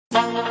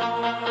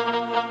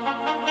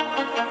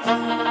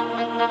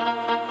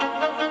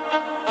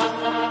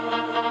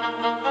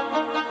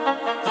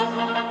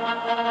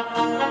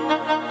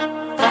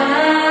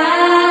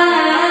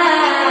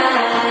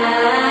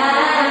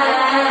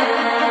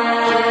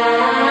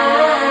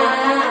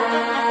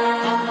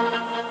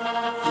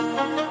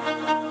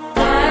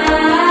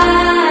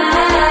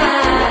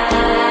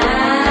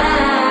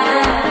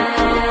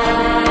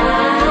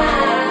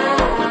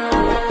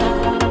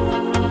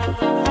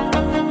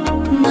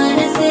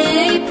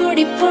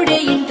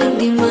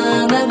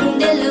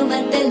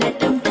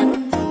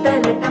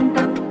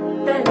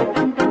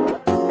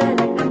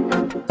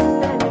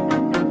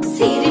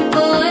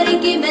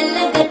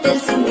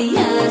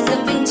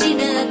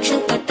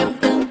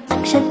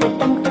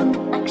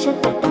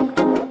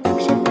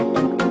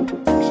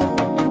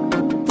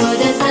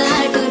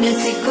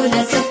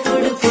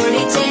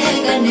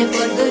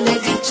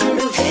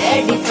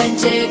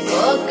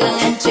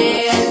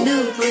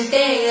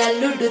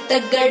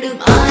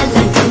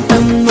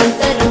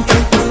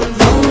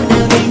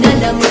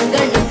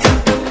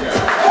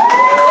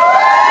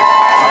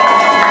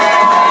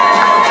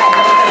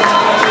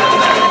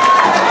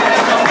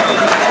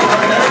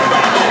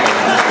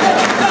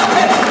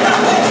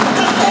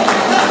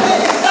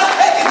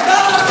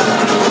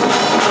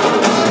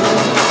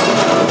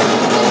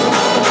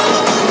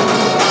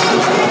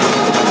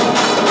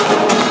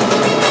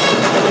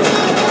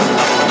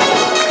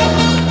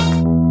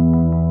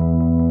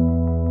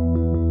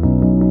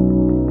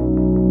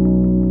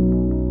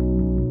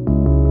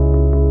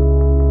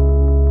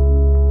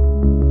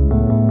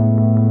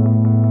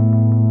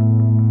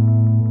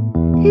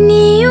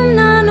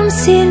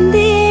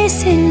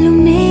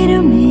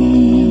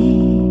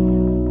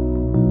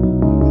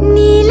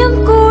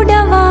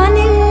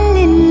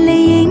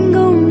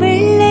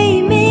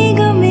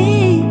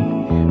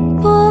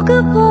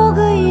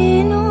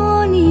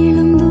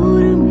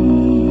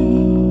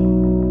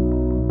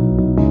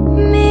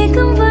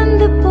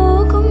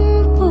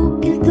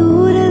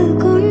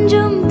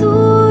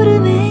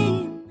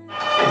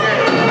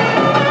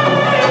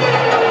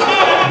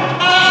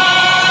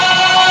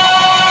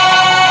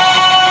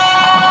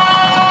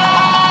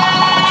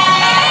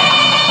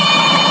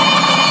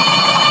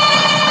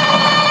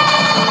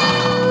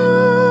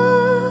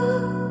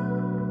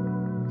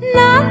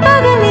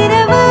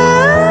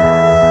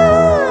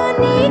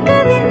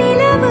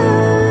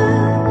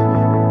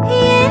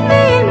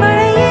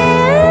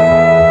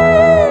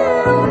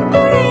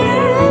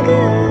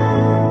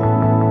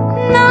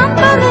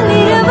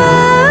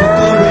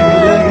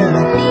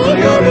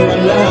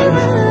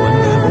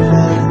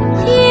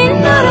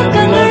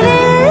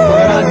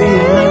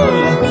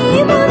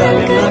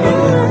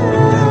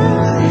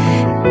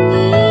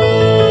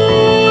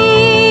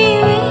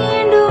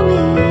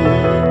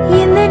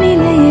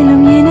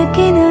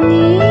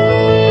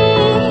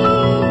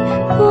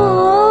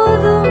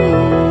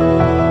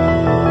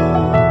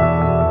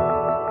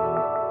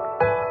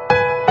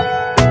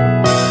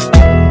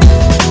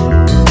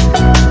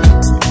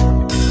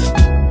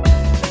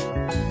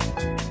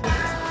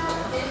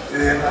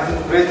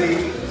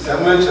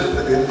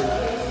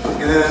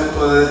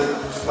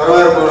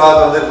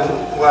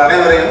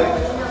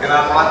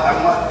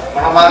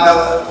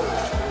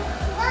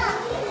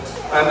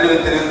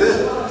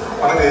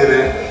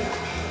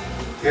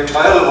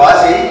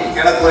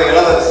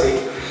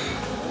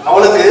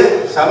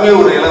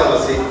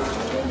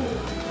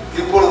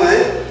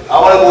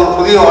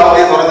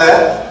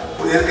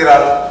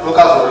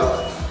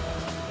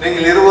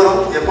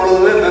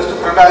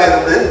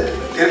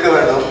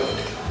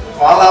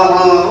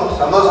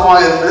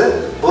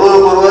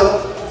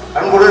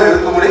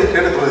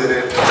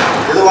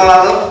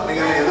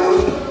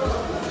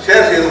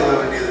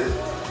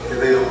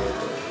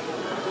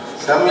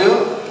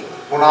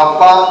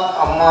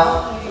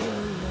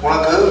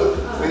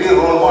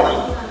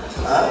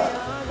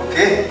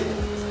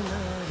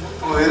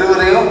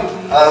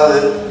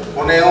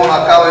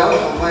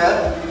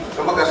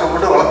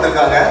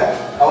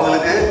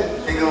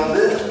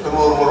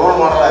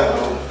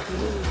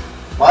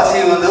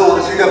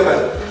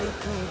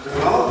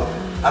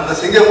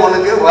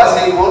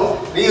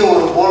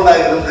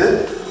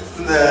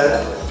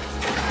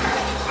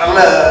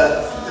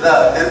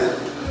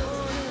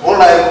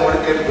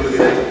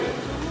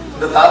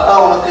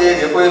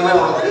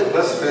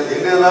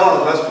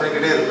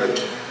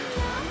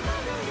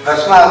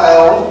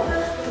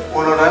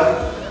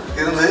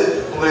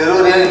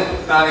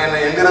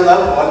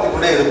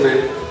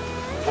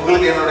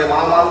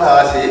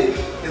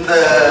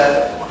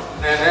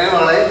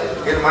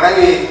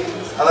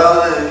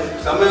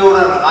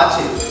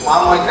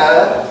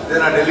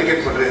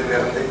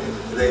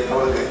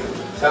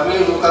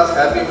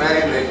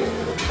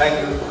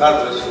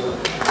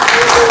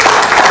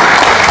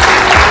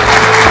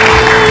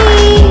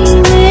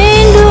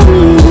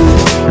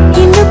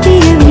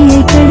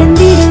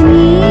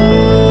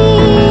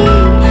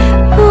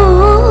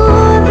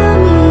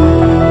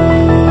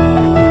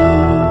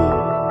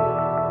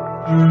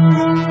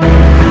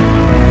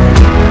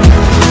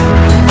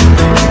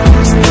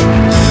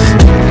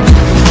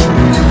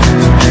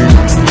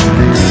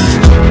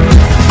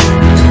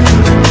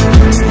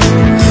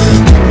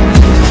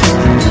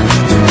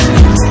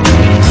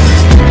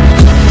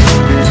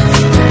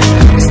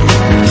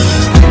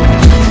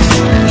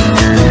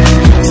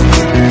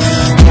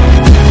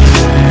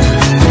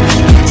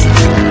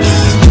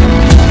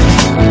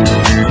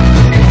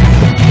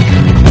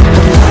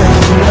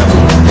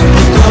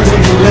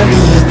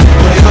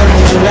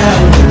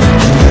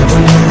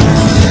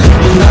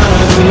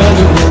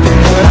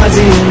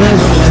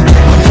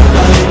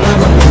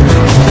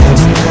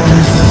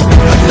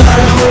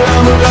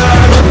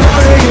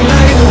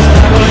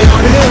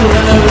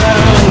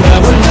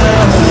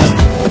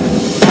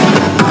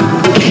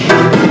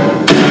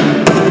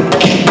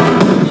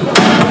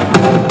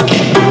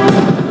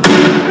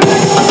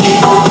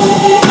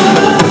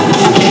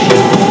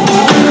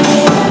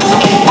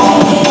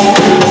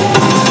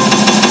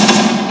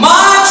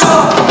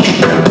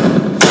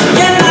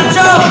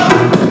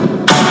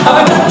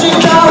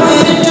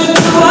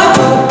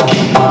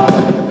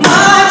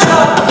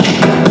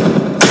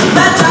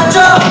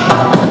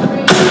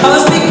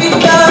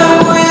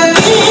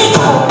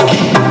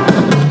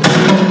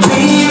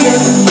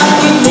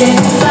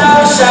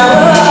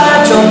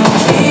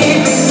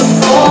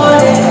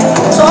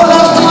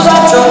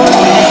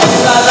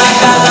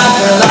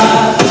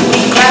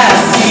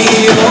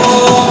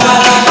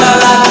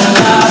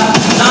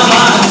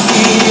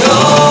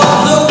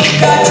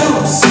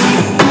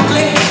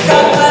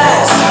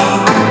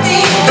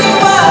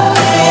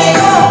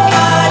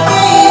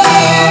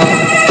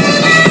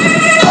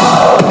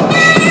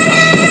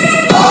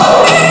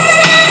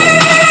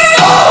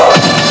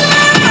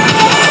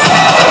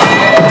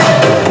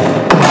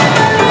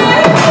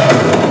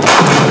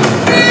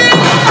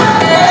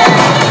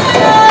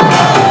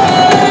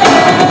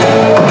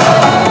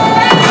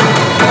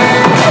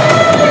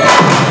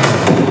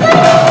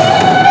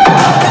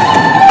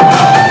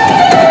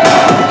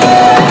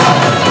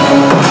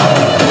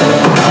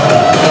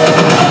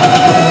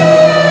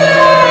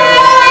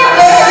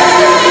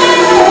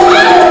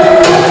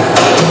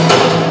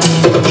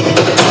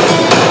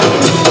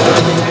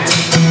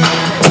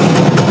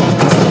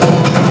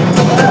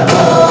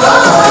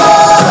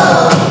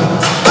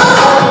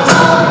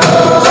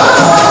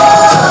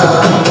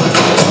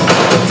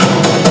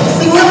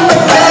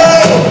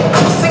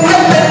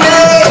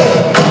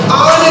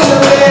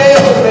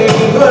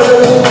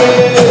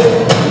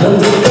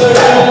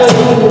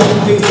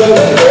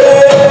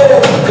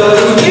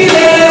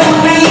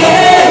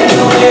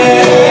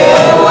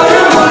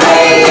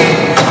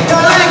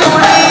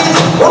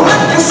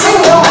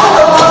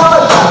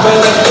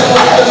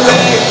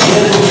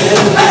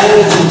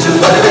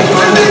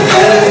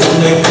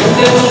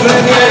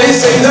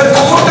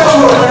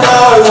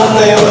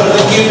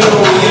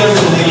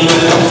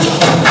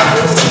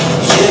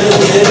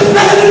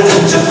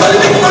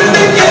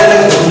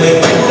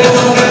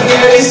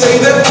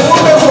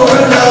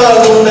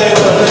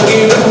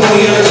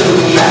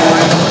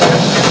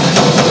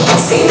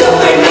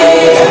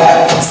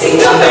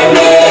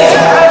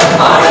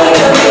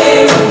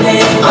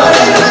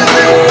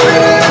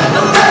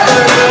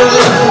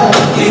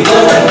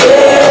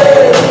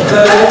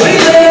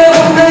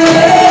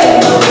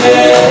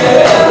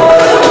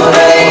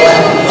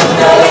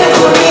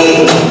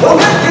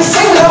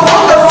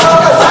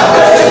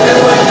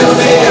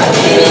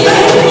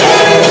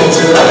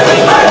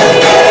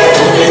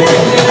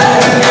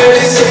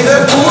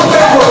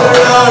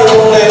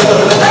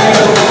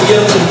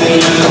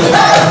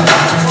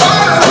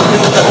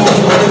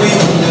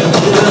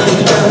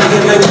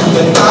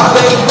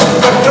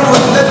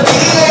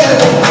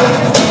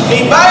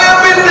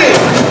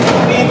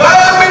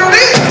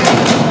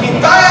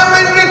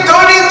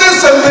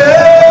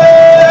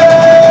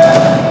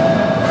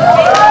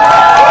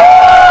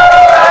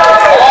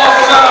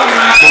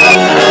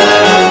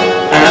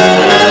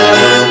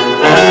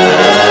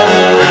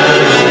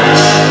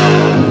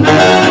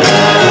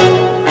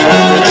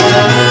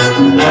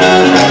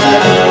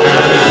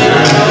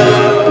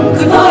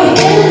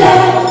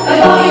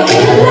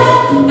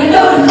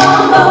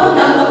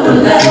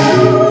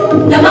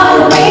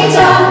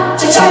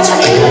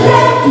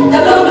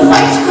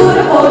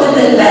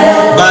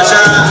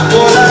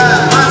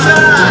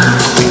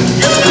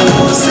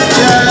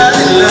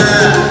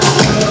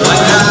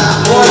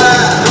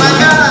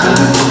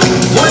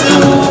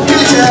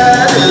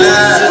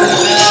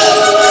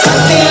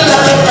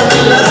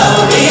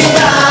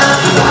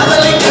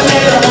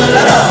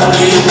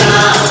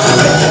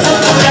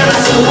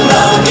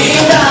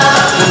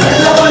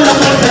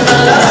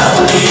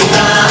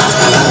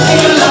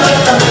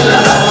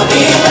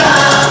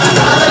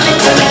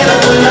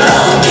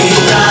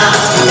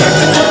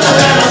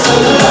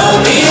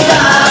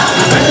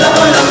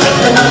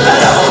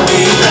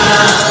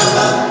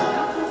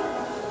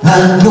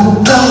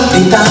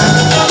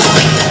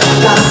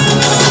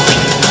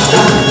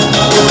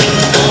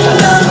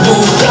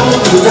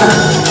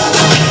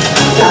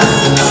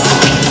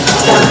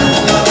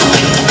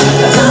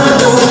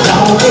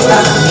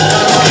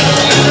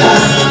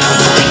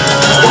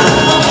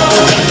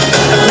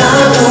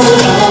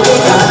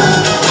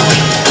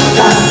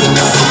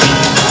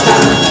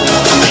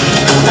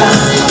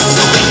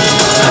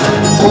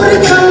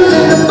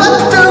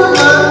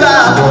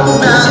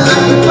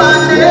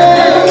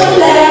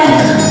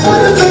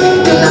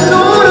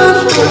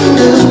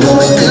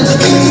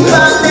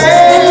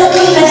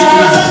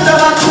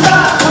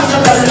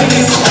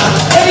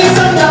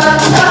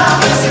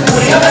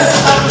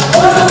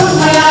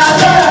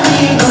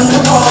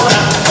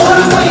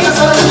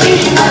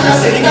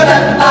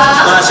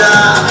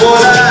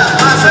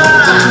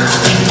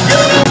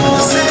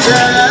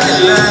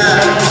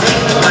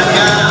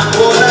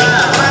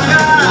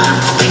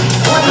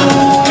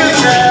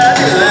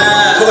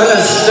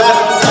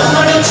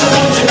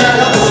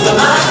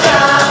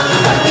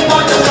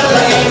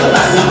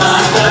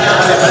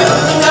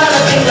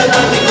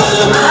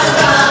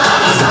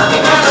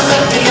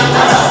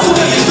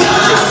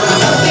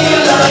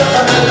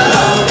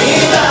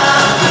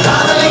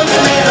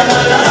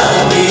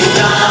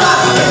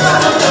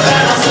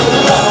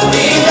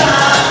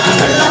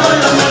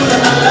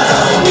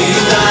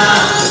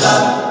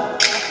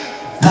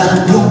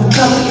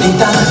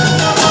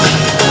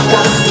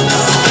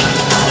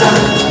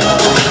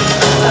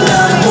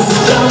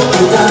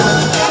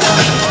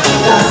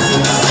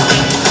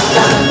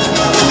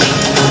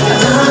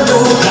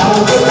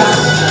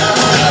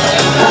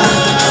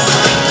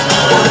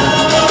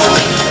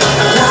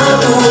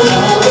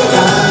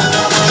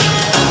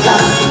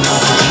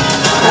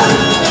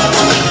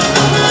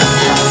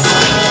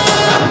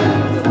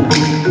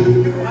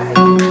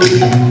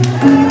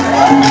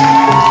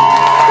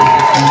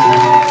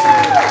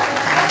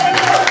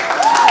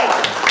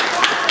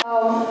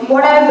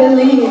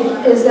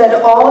is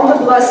that all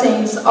the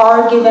blessings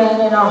are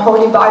given in our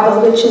Holy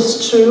Bible, which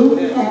is true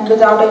and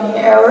without any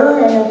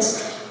error, and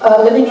it's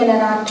living in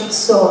an active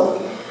soul.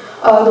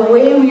 The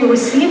way we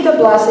receive the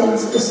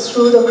blessings is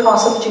through the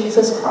cross of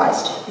Jesus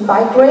Christ. And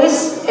by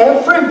grace,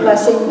 every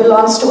blessing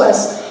belongs to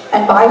us,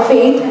 and by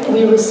faith,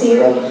 we receive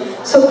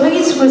it. So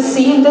please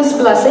receive this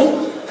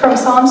blessing from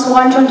Psalms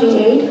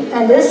 128,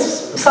 and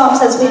this Psalms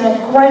has been a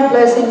great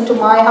blessing to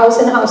my house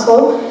and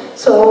household.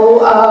 So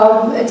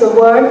it's a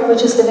word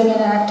which is living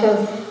and active,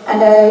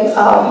 and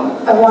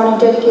I want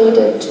to dedicate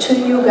it to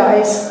you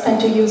guys and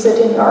to use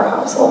it in your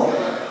household.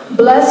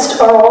 Blessed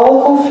are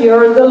all who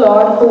fear the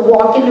Lord, who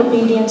walk in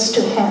obedience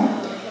to Him.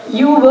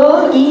 You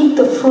will eat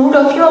the fruit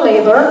of your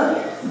labor.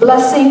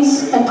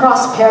 Blessings and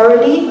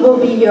prosperity will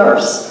be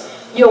yours.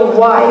 Your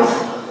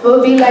wife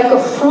will be like a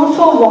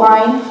fruitful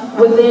vine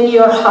within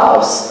your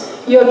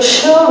house. Your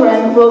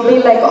children will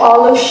be like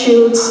olive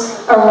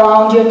shoots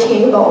around your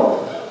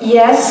table.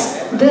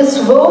 Yes, this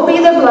will be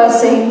the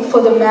blessing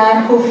for the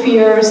man who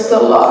fears the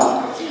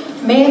Lord.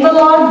 May the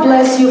Lord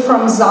bless you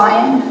from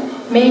Zion.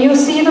 May you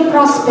see the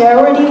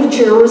prosperity of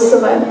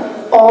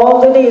Jerusalem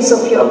all the days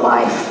of your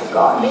life,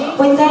 God.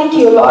 We thank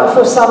you, Lord,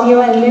 for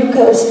Samuel and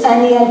Lucas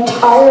and the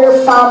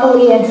entire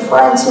family and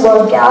friends who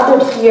are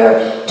gathered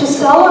here to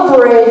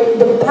celebrate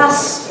the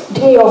best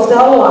day of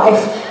their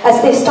life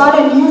as they start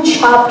a new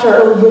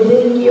chapter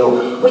within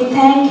you. We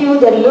thank you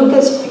that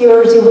Lucas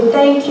fears you. We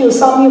thank you,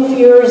 Samuel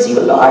fears you,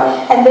 Lord.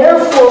 And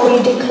therefore, we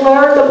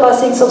declare the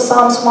blessings of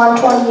Psalms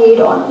 128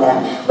 on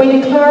them.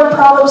 We declare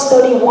Proverbs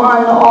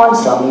 31 on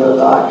Samuel,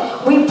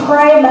 Lord. We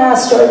pray,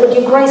 Master, that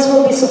your grace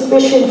will be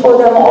sufficient for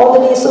them all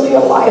the days of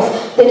your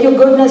life, that your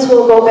goodness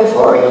will go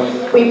before you.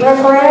 We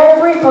pray for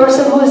every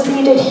person who is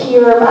seated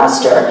here,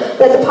 Master,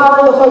 that the power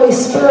of the Holy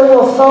Spirit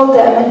will fill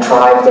them and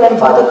drive them,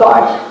 Father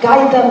God.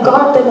 Guide them,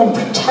 guard them, and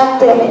protect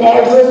them in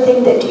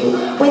everything they do.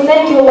 We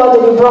thank you, Lord,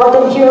 that you brought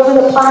them here with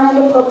a plan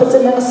and a purpose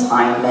and an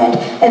assignment.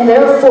 And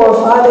therefore,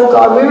 Father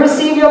God, we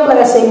receive your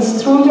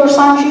blessings through your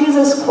Son,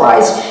 Jesus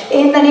Christ.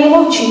 In the name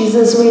of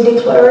Jesus, we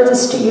declare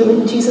this to you.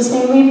 In Jesus'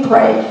 name we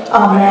pray.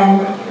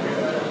 Amen.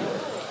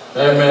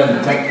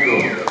 Amen. Thank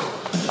you.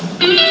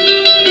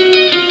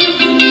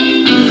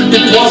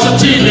 It was a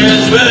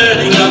teenage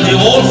wedding at the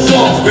old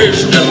folks'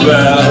 Christian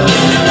well.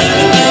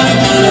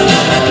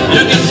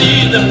 You can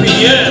see the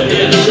PM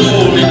in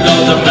surely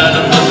not the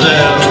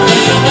mademoiselle.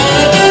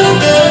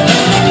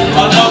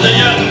 Another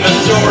young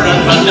mature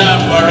and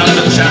madame were at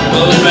the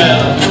chapel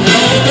bell.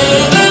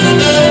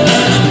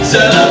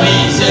 C'est la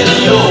vie, c'est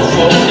the old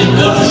folk, it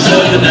goes to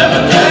show you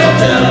never can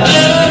tell.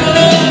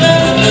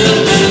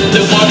 The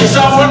money's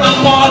off an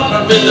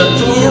apartment with a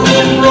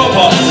two-room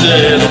robot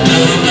sale.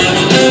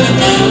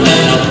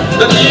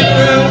 The deep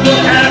room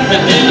will have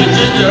it in the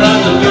ginger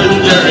and the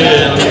ginger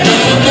ale.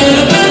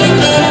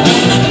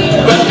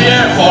 When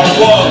Pierre for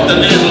walk, the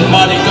little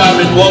money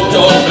coming walked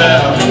on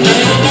there.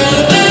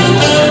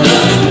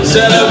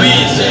 C'est la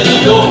vie, c'est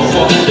the old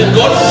folk, it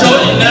goes to show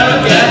you never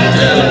can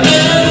tell.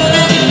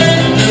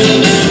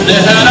 They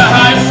had a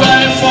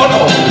high-five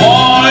photo,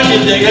 boy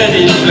did they get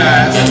it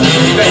flat.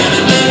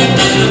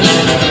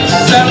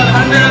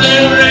 700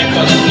 little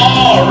records,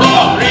 all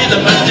rock,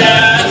 rhythm and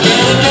jazz.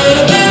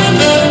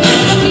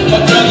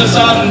 But when the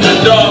sun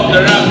went down,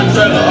 the rabbit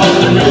fell off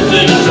the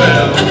music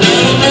trail.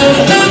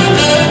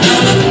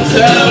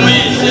 Tell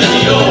me, said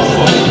the old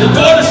folk, they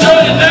go to show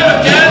you never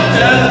can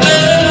tell.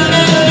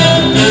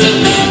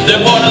 They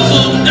bought a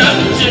suit and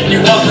the chimney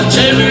was a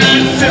Chevy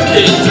in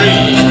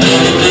 53.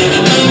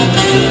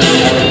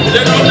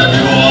 They rode to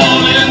New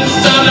Orleans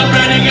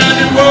celebrating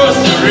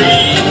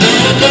anniversary.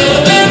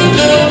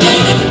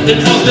 It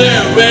was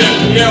there where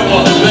Pierre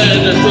was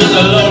wedded to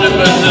the Lord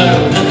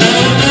myself.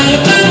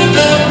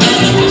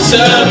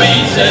 Tell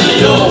me, said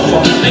the old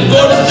folk, they go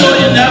to show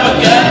you never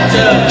can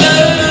tell.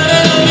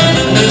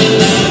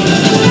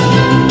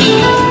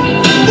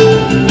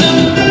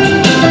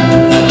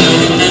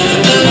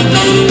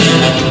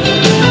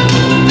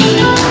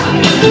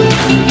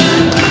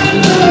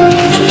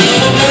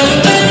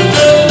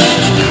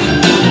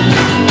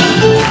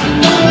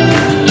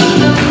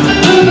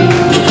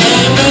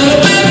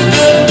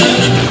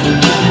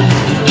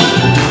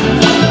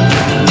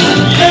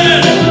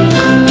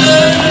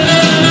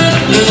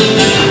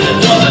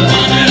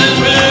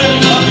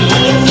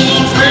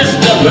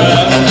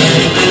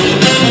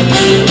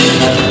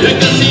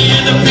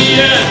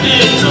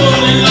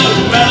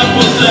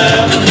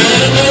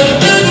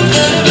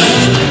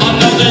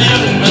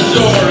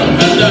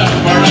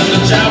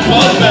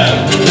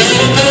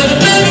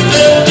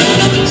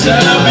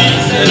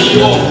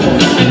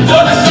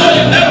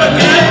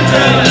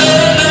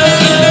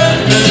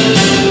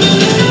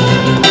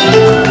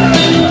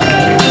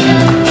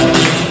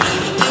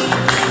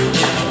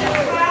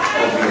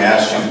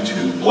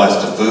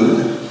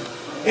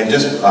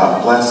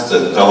 Bless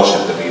the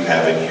fellowship that we've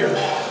had in here.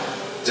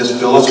 Just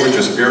fill us with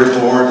your Spirit,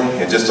 Lord,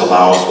 and just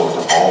allow us, Lord,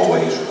 to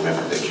always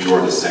remember that you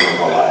are the center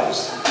of our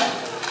lives.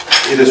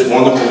 It is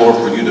wonderful, Lord,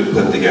 for you to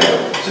put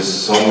together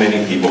just so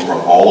many people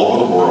from all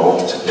over the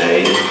world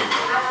today.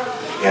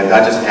 And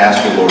I just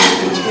ask you, Lord, to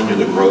continue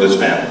continue to grow this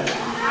family.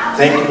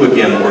 Thank you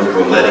again, Lord,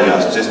 for letting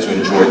us just to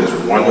enjoy this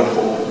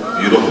wonderful,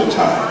 beautiful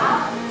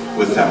time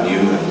with you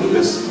and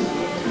Lucas.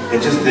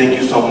 And just thank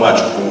you so much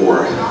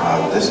for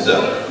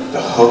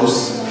the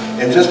hosts,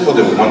 and just for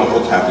the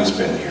wonderful time we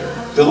spend here.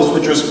 Fill us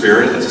with your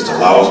spirit and just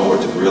allow us,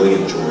 Lord, to really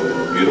enjoy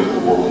the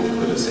beautiful world that you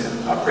put us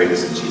in. I pray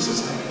this in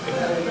Jesus' name.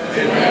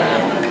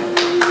 Amen.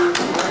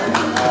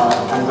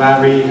 I'm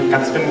glad we got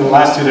to spend the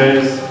last 2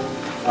 days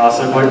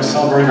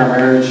celebrating our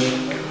marriage.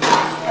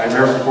 I've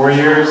been married for 4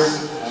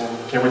 years.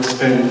 Can't wait to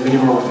spend many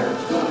more with her.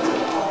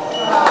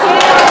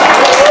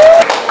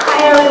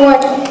 Hi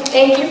everyone.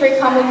 Thank you for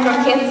coming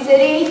from Kansas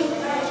City,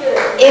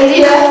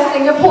 India,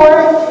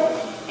 Singapore,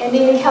 and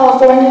even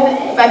California.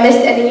 If I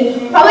missed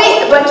any,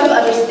 probably a bunch of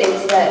other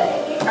states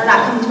that are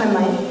not coming to my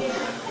mind.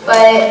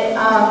 But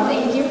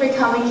thank you for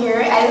coming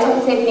here. I just want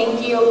to say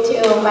thank you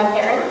to my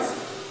parents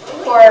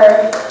for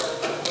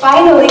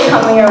finally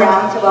coming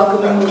around to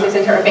welcoming Lucas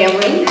into our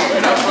family.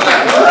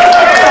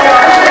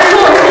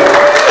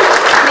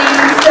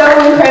 Being so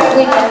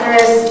incredibly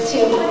generous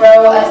to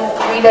throw a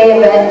 3-day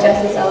event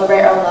just to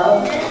celebrate our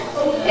love.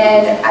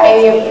 And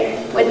I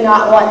would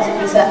not want to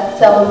be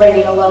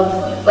celebrating a love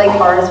like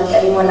ours with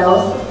anyone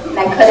else. And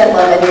I couldn't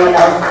love anyone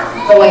else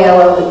the way I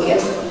love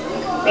Lucas.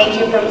 Thank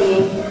you for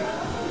being.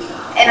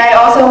 And I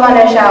also want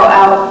to shout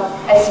out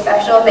a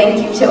special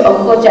thank you to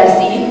Uncle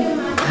Jesse,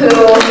 who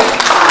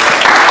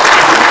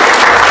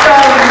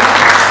from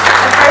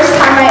the first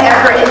time I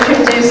ever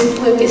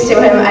introduced Lucas to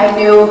him, I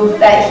knew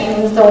that he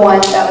was the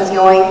one that was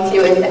going to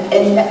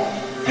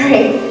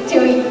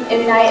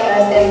unite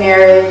us in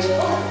marriage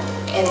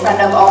in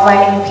front of all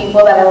my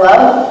people that I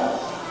love.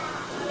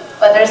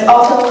 But there's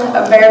also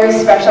a very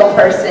special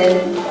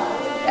person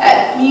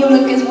that me and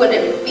Lucas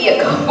wouldn't be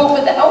a couple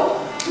without.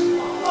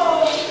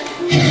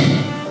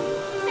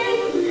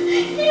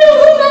 You know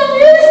who that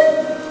is?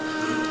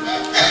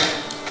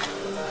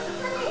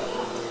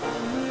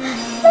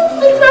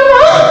 It's my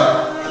mom.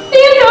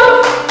 Stand up.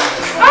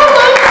 I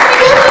love you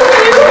because of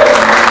you.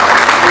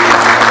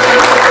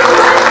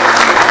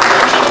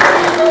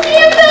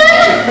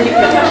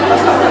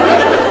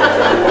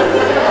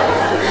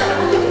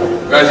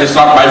 Guys, it's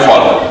not my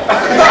fault.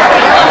 I've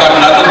got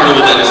nothing to do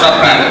with it. It's not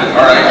planned.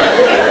 All right.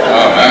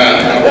 Oh man.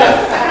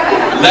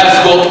 Let's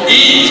go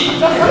eat.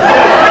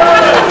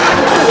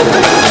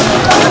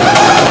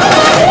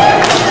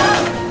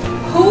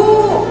 Who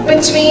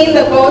between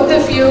the both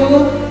of you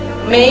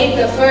made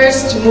the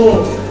first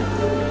move?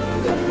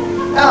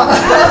 Oh,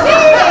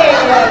 hey,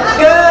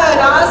 good,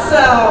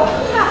 awesome.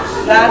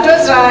 That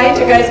was right.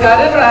 You guys got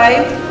it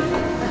right.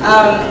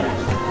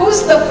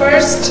 Who's the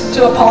first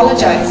to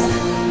apologize?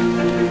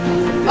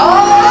 Oh,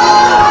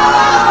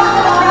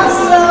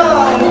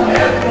 awesome!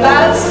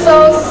 That's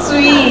so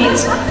sweet.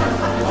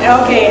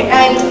 Okay,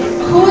 and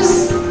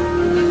who's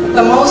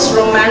the most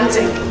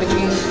romantic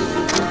between you?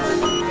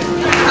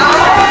 Oh,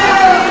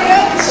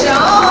 good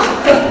job!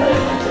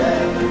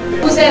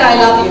 Who said I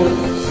love you?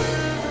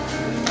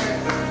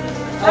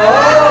 Oh,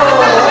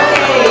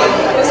 okay.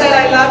 Who said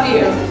I love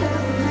you?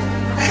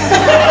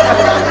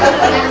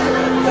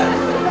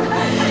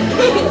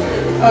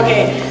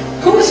 Okay,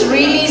 who's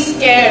really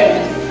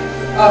scared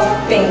of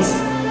things?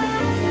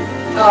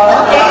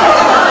 Oh, okay.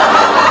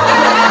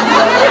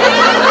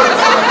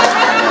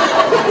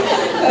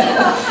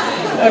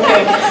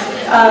 Okay.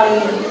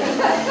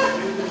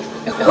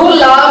 Who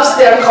loves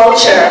their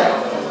culture?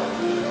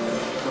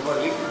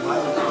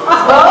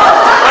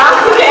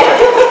 Okay.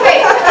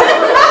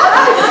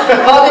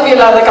 Both of you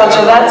love the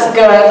culture. That's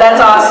good. That's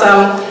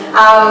awesome.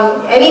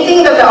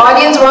 Anything that the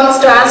audience wants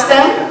to ask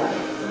them?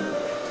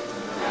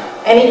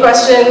 Any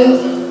question?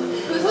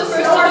 Who's the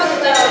first to do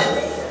the dishes?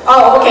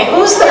 Oh, okay.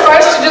 Who's the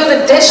first to do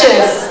the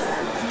dishes?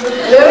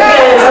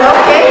 Lucas.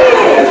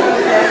 Okay.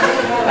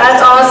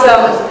 That's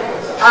awesome.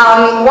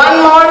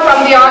 One more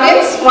from the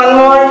audience. One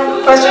more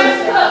question.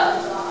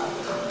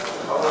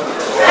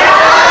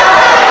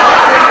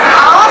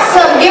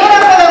 Awesome. Give it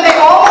up for them. They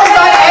almost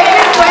got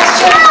every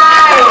question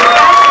right.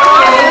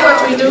 That's what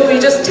we do. We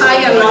just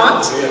tie a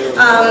knot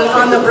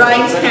on the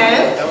bride's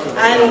hand,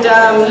 and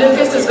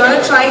Lucas is going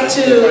to try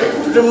to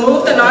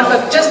remove the knot,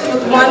 but just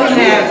with one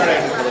hand.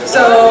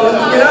 So,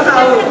 you know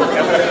how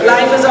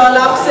life is all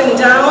ups and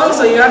downs,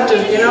 so you have to,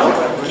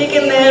 kick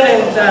in there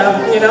and,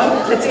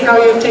 let's see how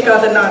you take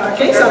out the knot,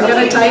 okay? So I'm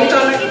going to tie it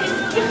on it.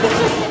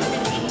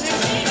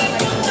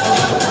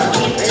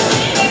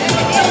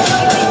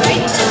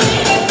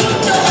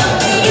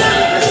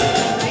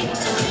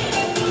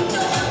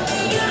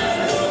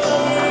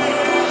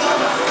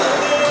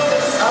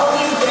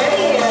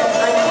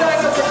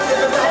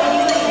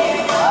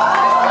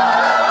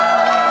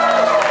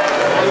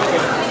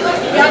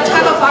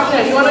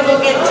 You want to go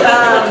get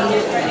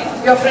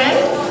your friend?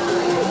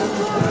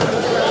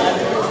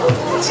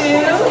 2,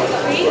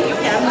 3, you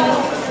can.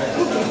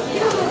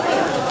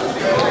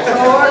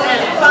 4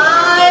 and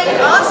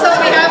 5. Awesome,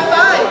 we have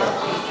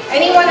 5.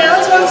 Anyone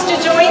else wants to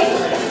join?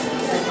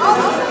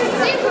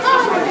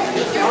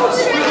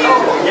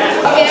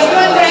 Okay,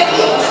 everyone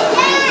ready?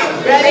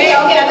 Ready?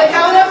 Okay, at the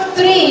count of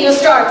 3, you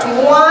start.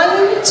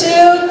 1,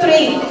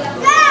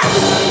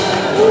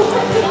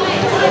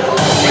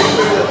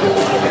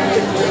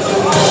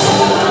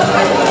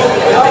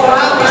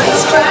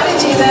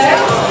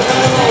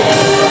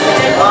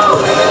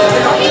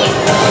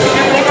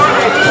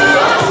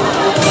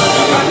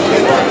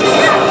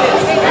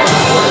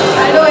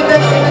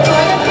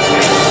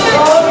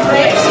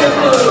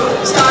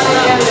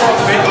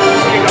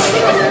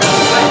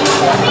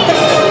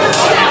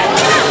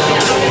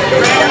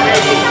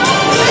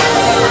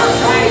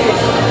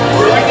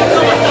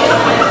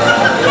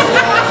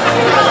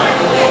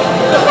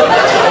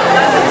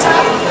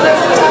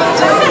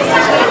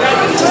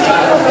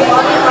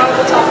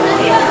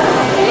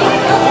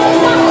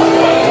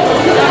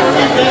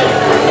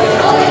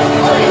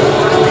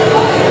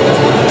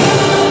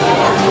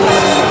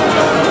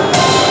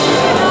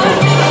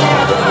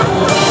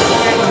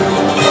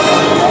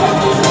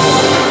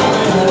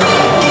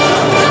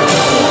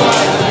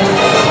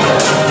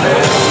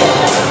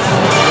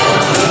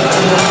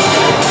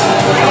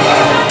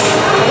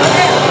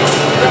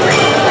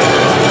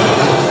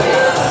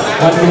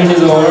 1 minute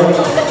is over.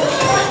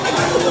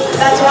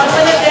 That's 1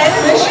 minute then,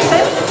 Miss, she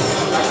said?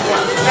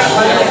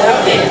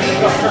 Okay.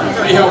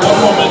 We have 1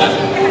 more minute.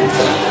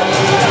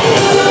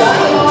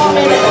 1 more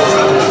minute.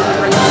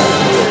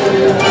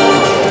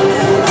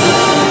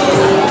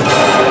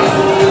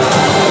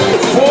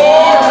 4,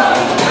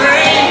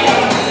 3,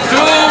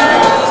 2,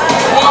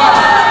 1,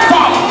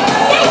 pop!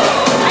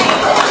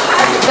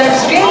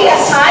 There's really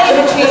a tie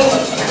between,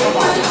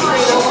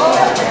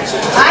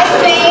 I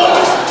think,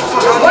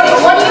 what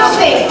do you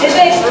think? Is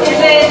it,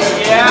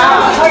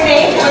 her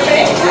name? What's her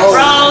name?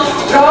 Rose.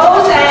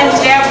 Rose and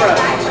Deborah.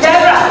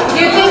 Deborah, do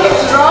you think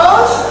it's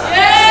Rose?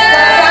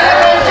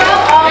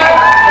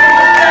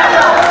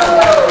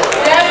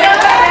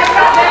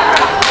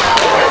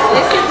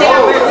 This is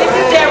Deborah. This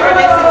is Deborah.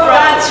 This is Rose.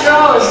 That's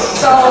Rose.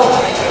 So,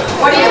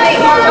 what do you think?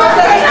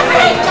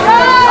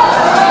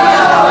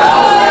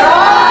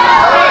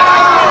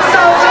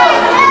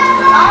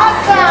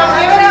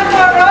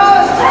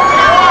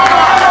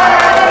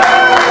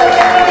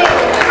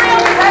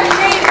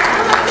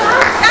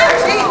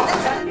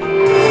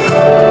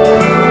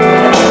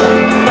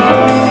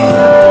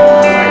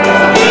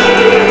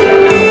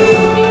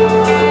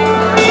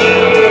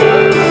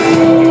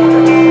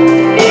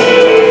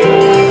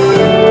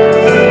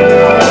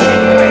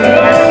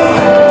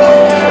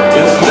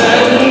 It's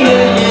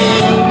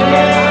then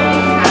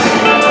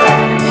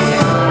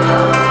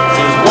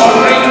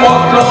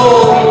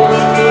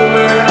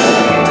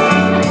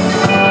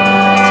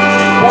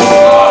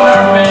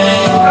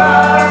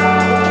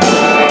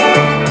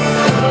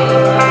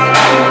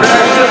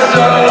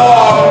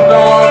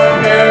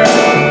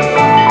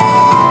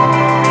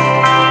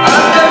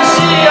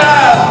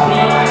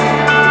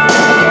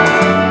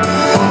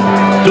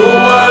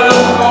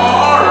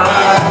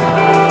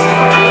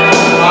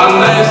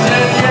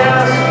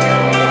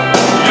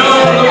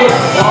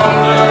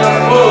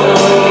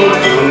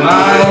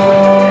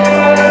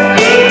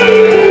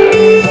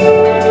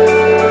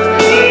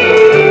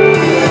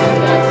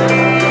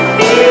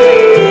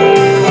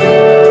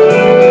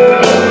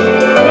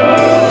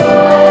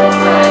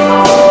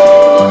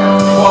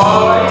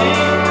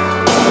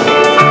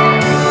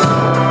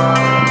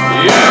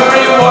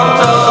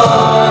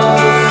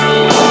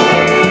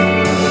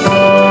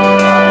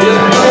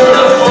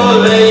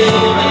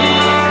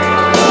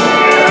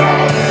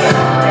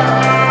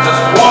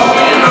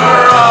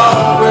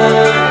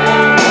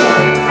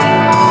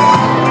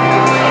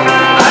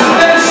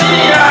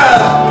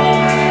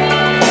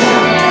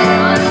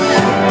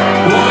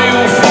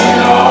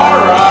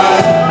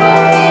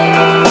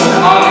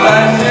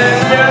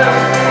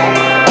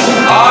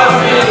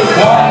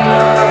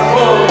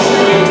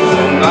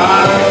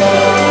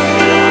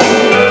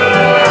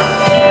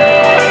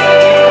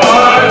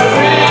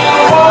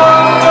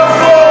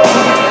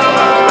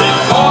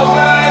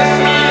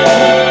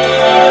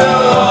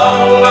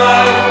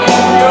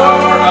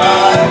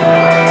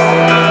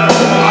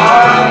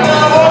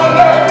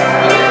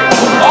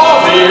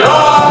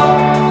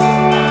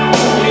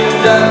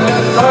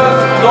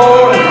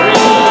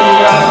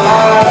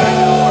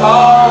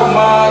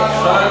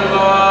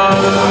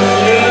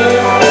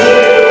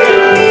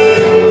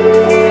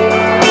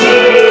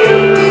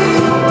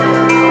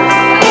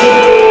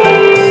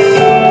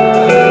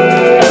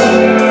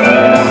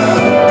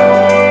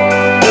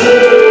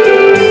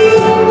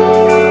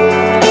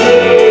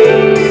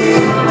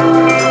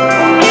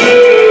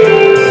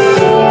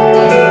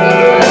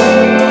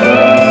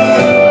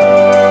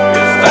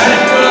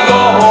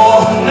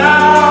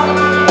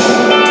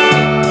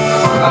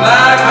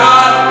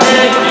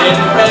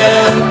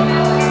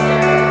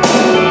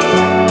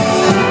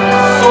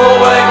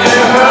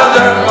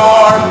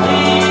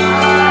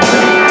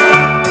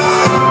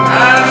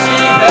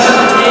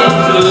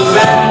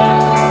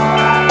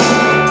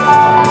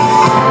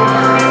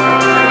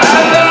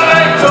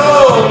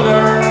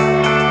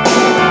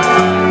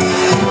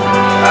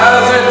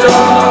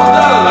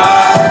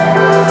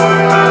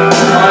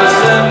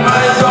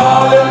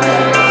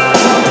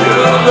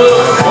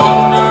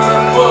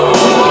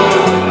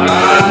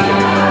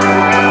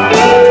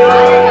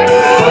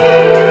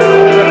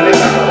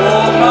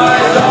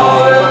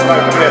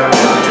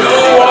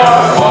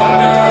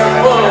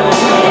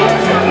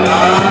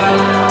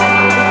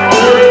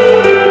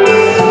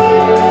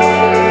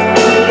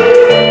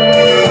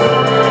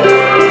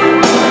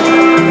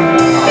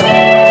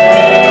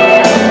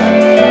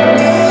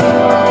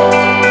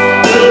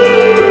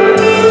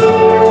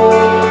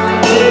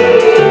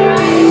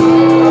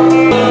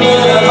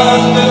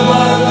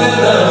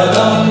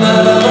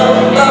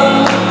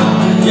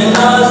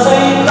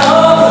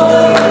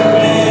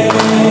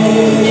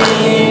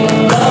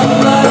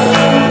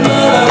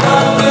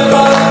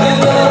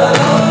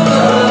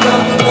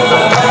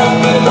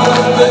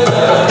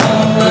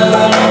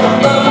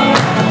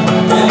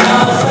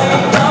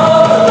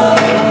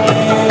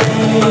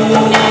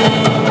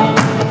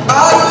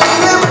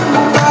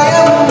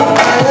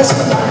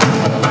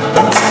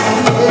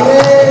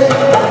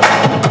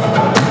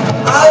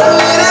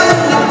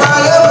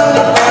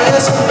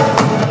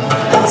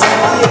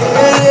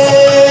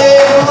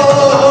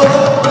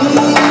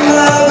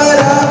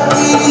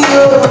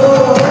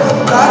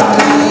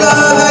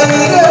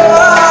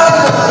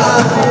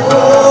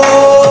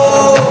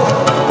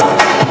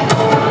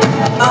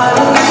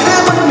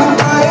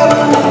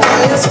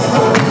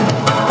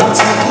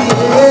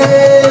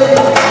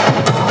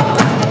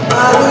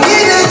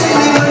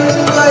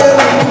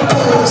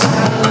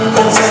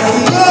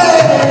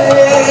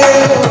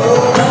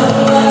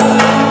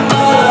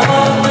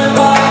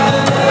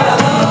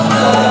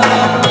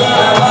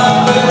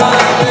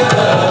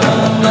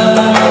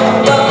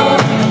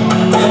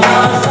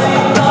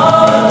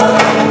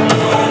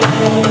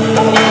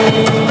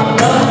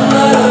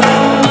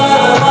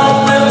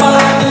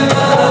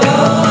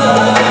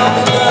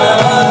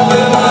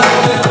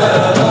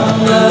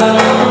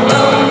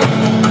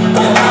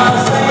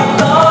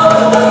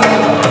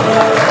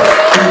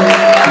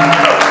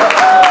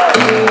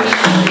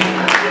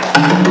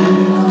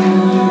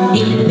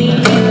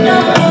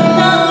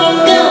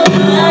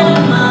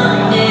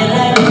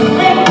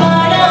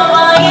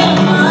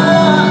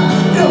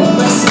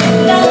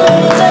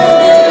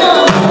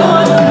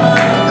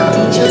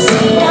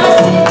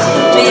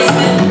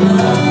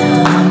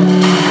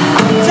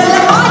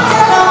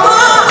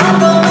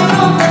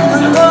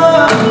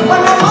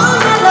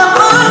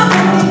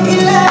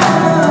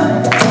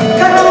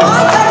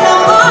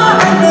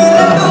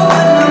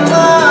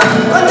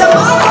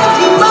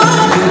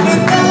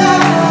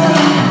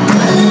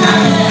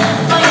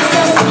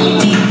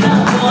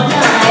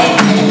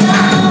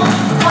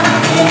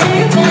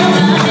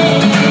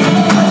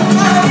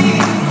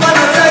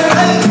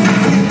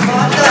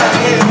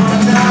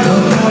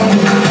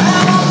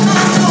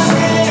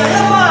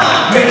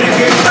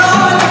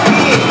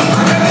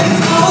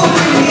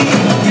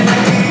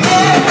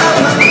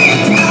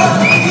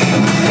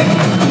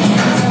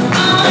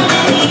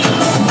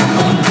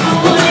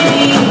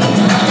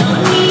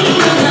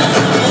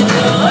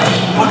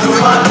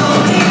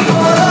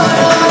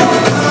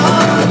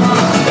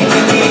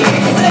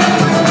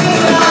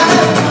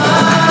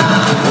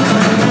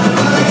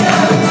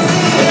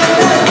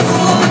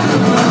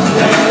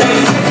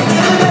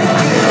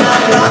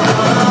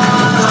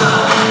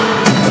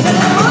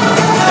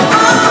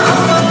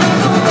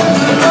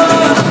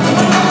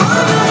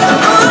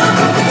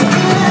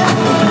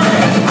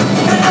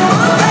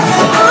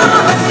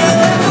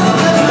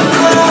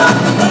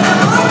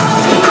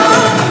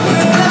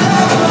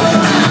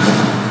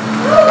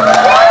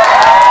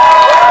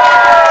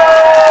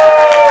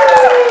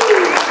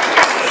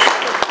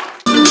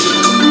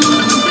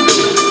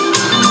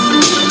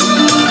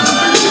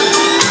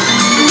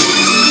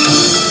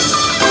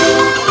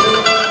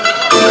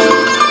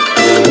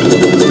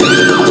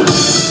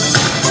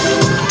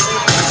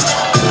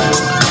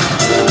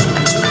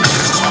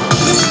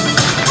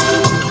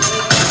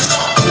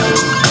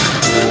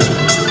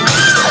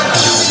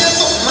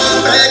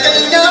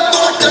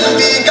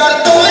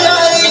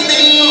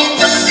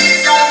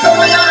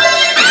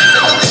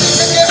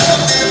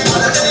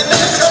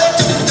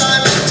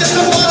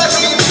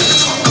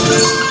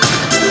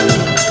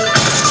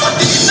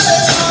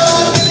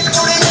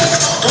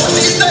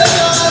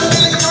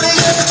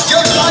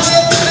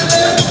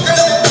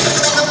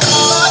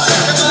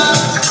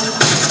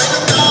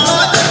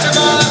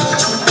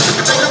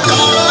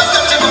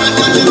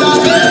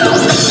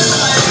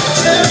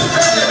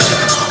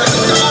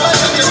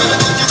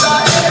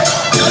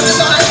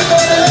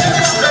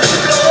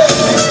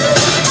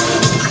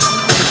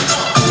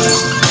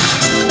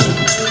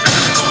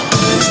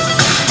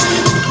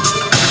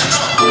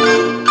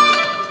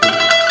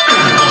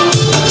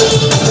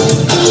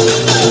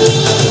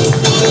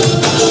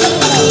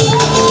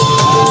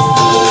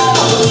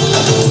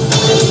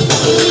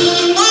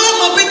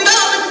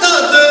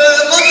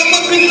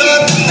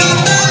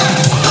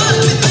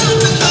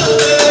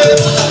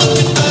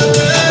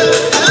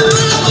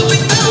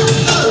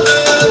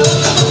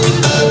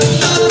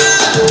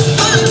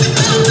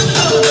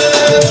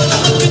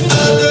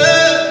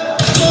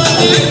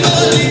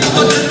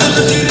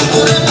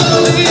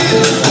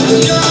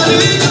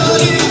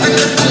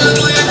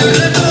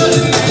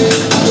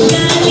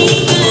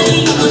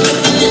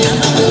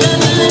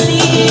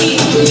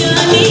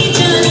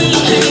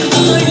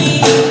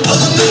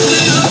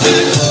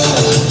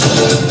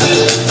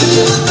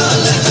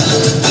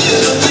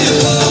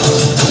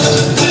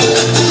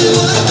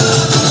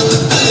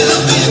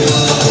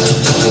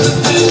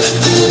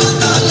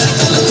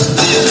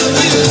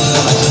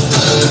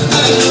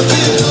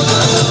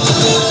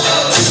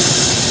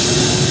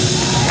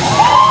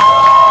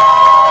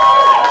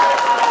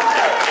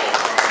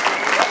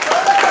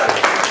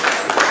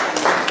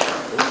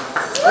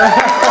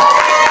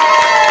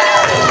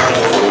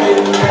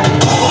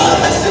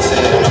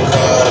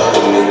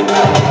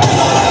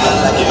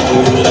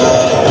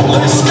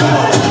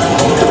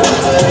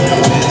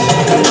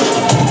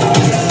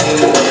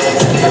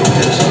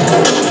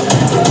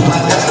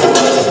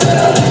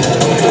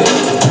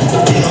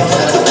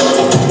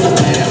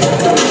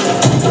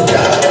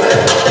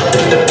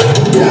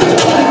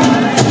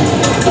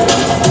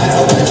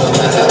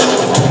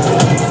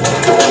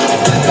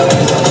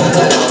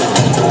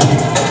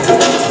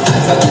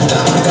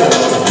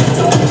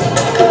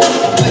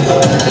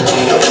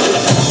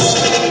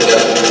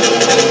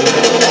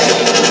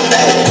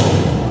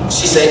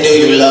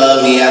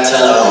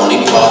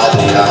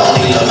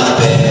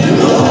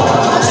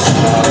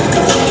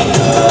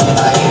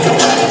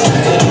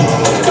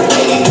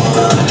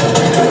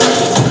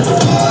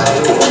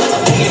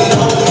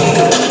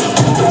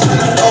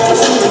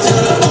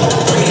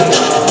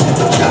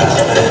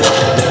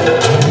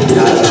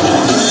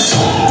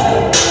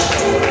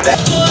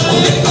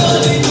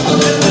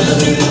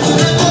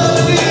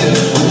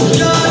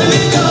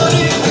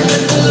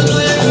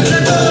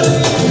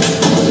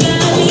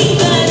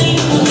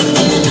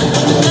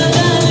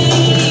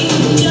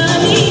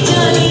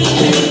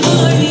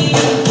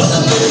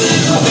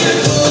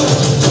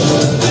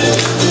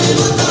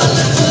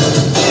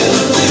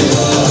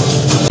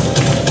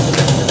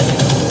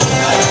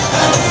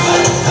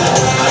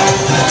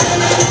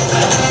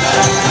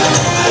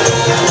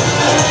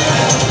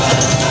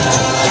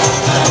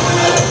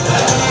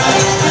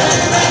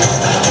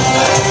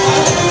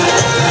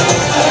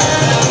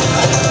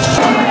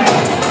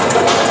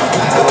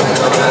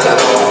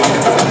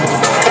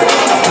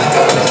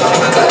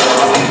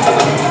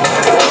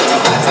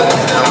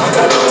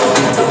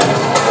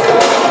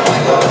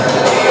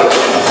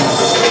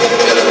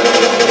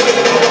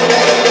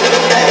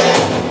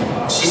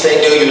say,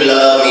 do you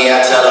love me?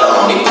 I tell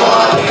her only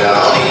partly. I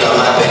only love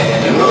my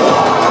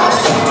bedroom.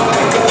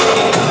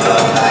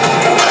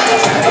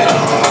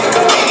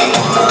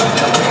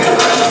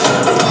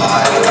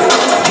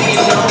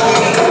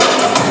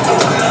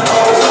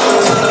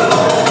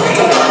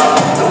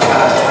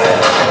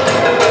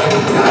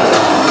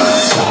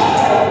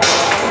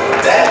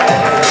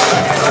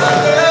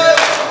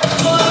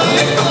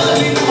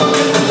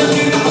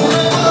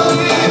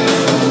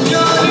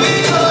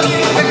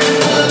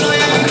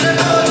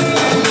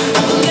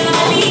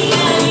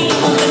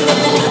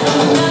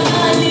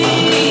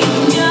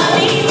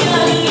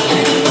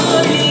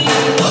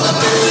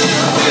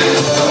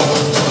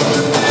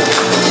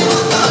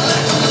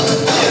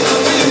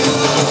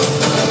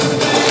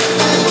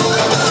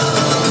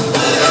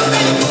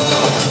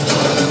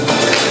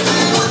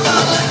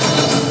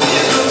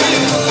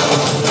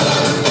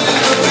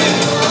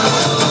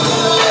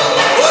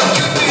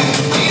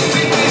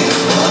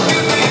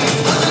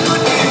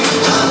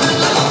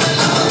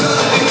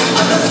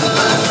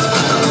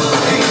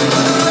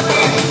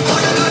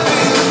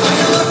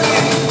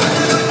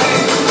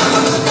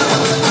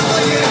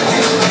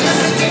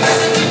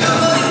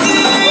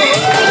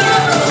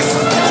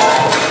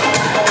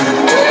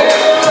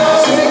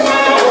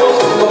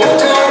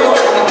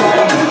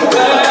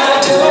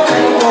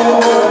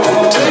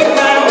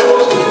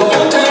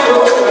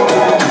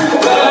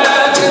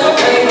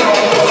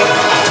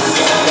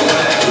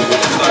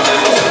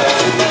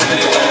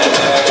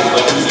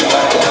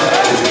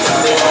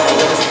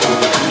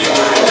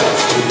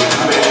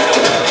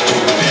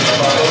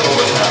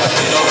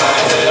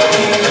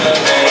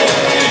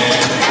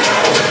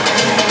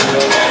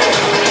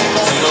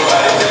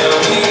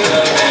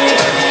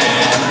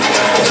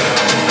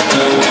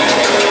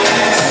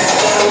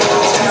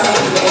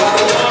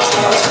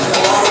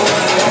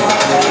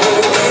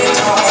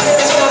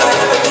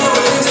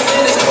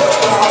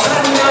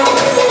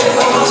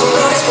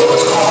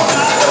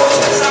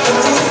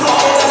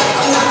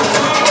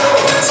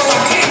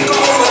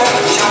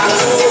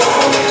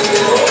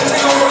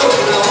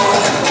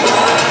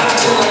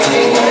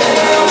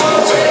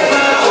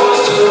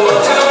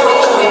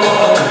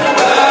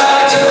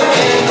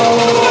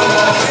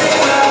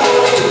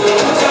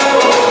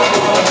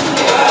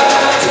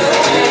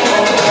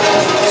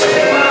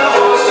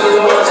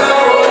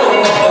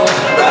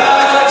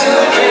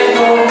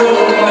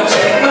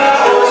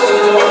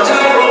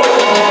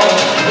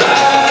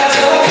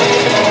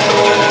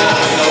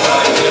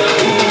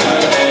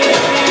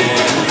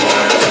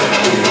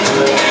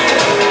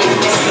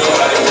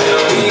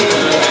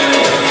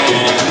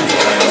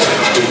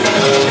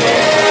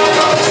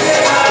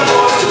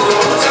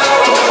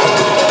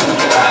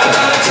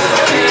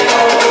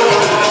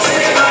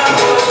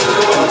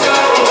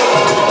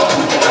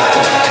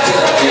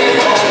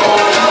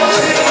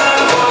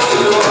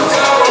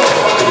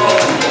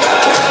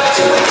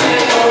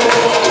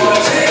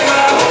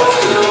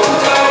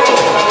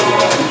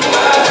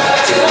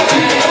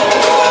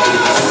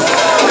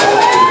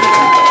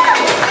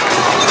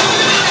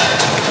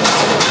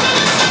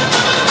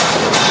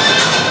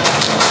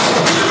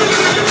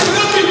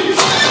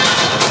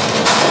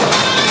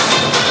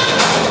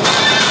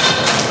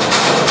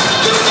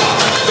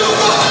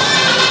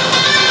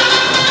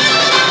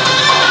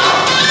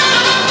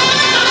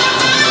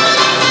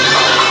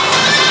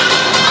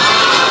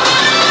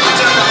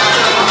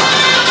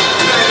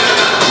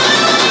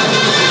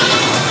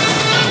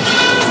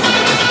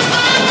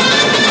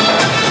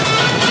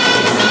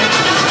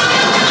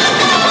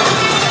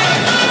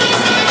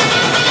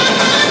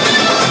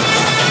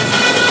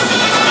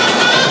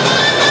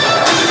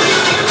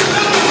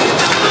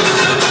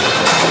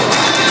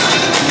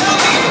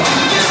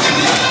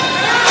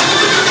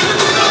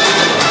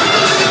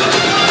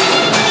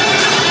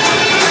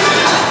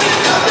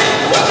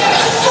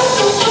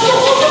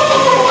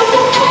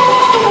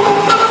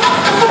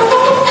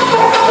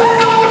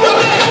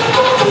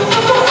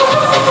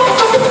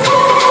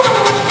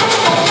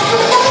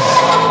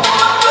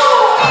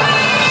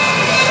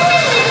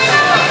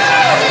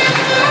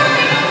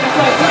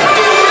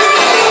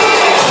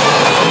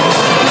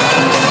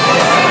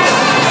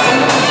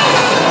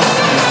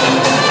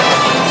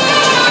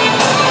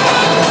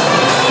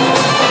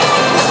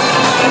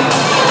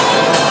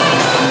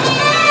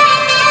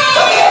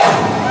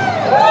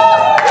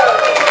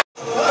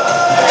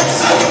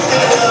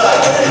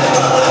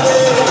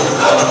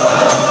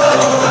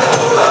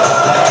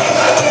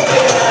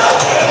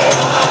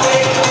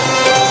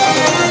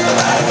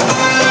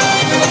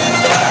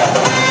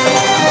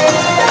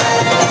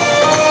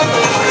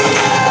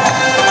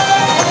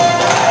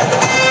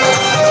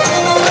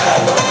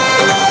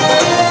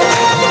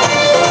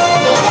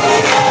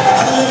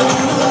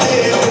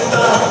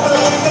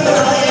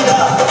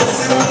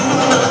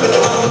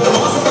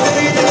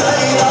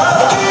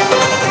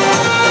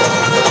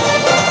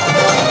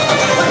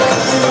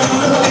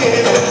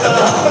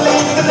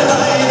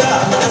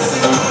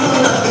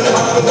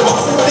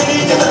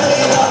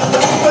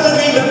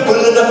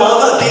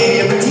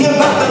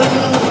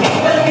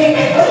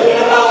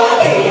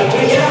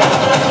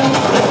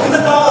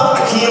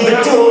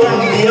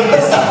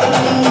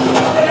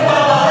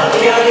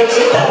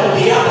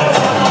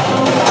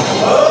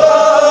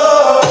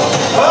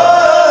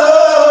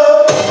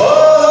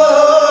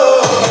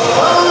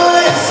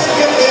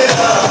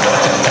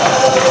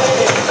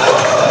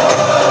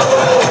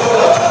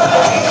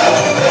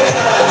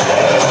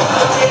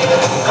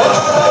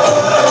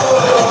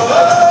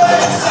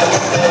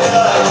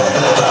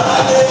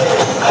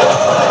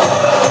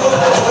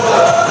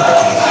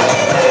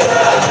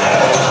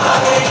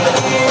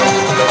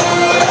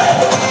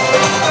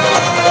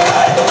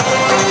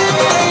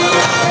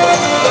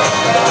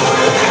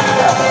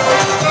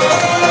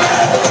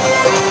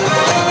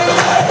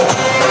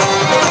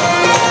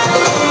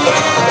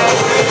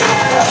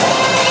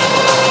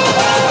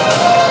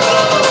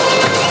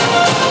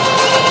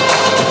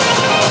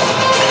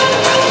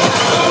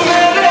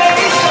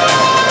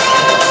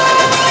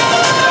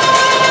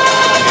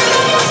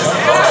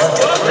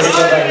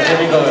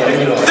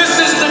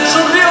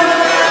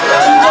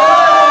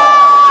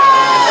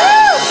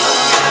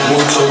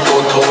 को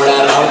थोड़ा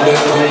round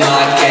घुमा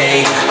के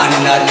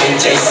अन्ना के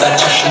जैसा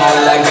चश्मा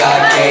लगा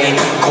के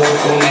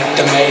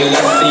coconut में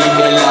लस्सी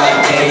मिला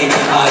के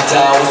आ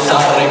जाओ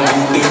सारे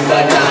मूड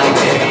बना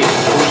के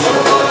खुशों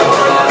को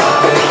थोड़ा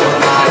राउंड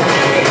घुमा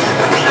के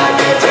अन्ना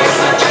के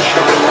जैसा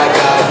चश्मा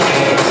लगा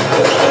के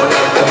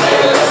कोकोनट में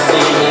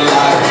लस्सी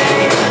मिला के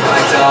आ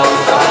जाओ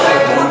सारे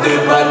मूड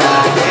बना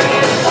के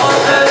और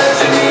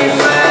Rajni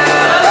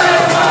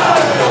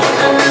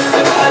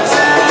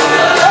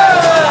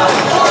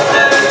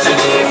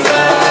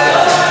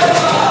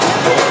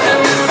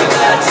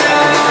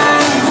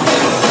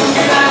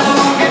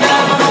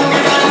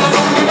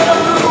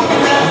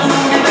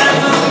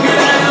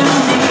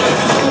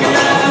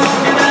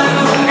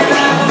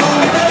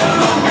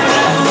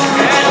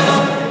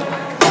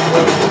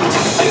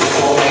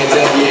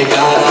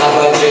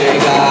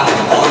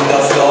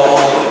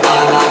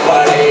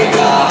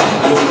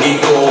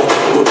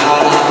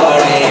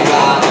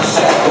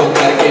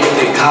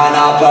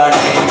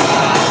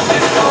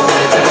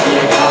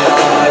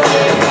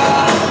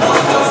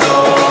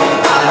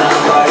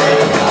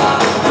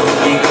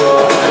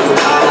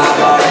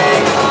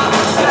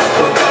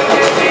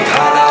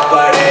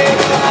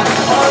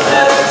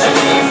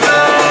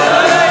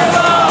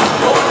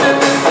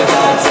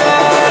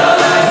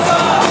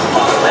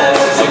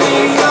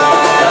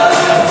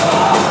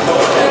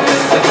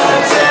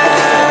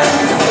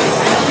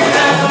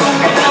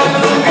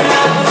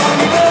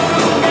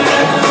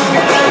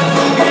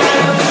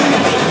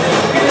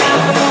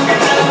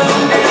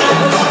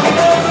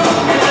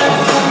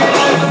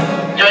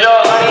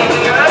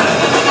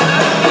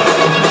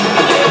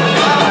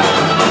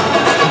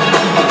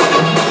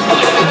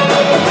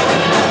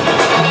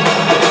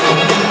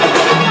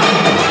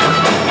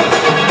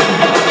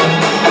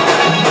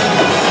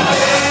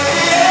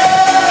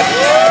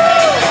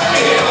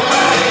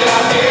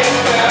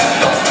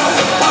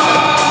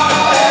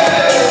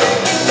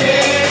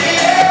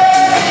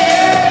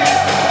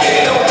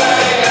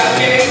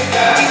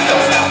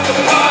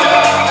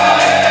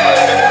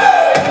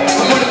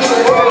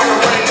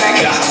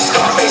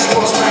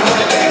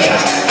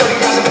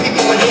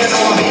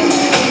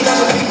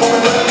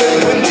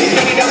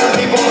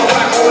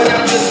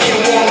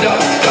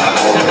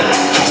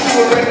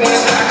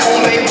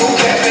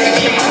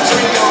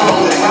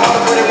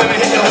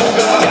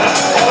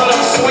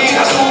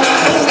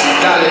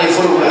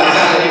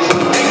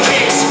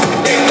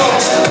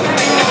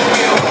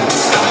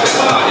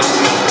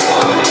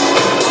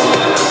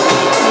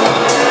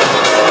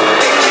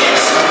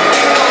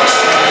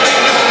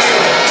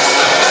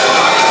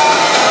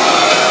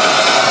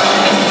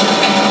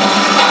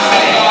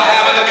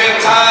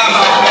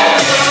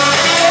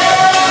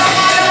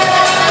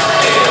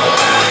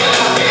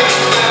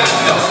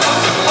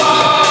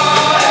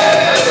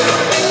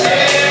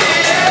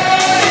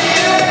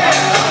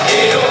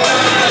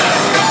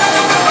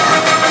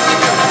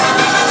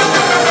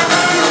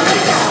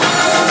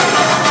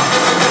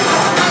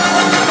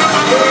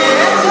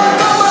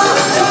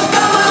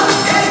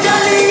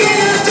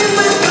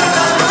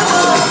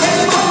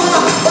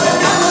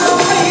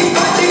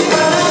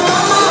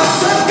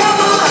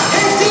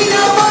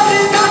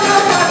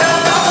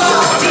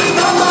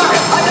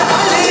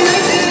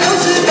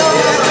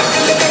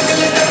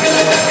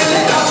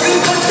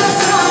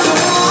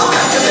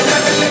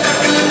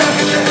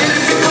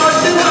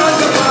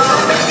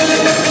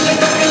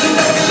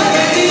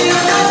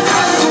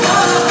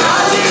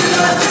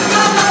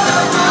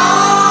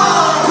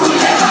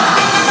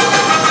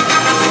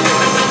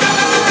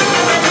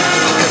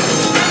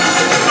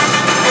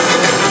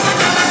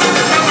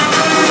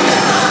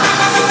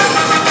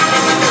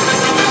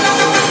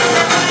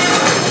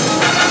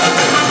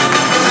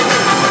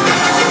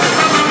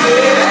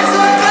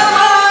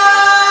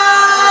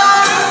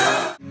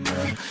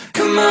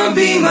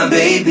be my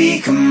baby,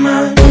 come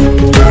on.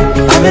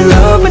 I'm in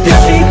love with the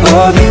shape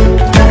of you.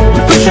 We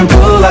push and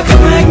pull like a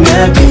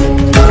magnet do.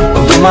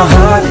 Although my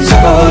heart is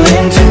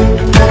falling too.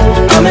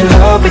 I'm in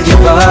love with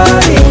your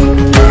body.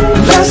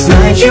 Last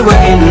night you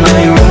were in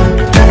my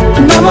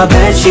room. Now my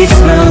bedsheets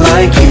smell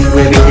like you.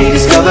 Every day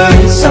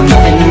discovering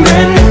something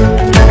brand new.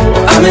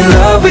 I'm in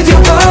love with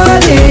your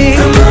body.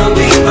 Come on,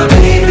 be my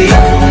baby,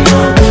 come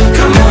on.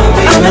 Come on,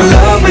 be I'm in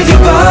love with your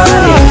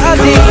body.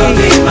 Come on,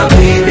 be my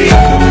baby,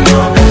 come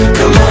on.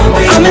 Come on,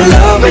 be I'm in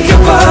love with your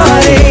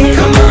body.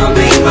 Come on,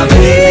 be my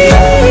baby.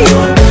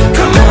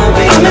 Come on,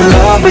 be I'm in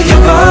love with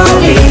your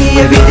body.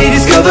 Every day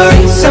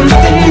discovering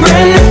something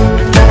brand new.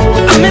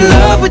 I'm in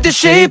love with the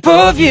shape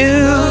of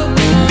you.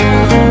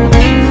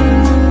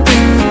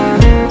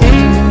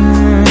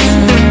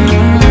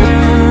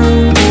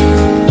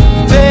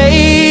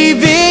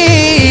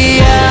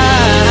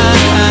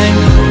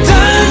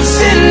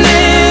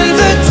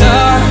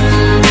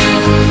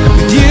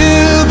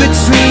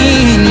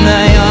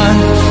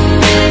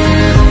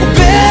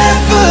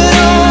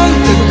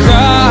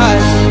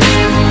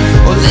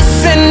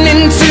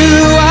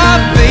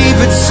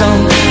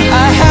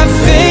 I have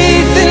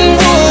faith in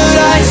what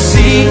I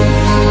see.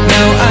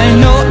 Now I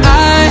know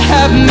I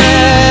have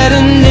met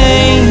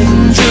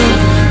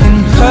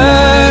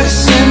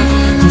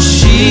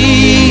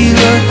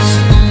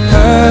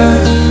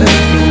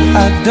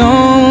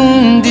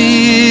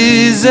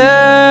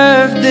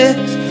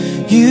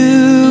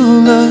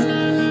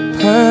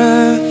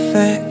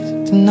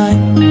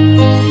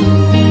you.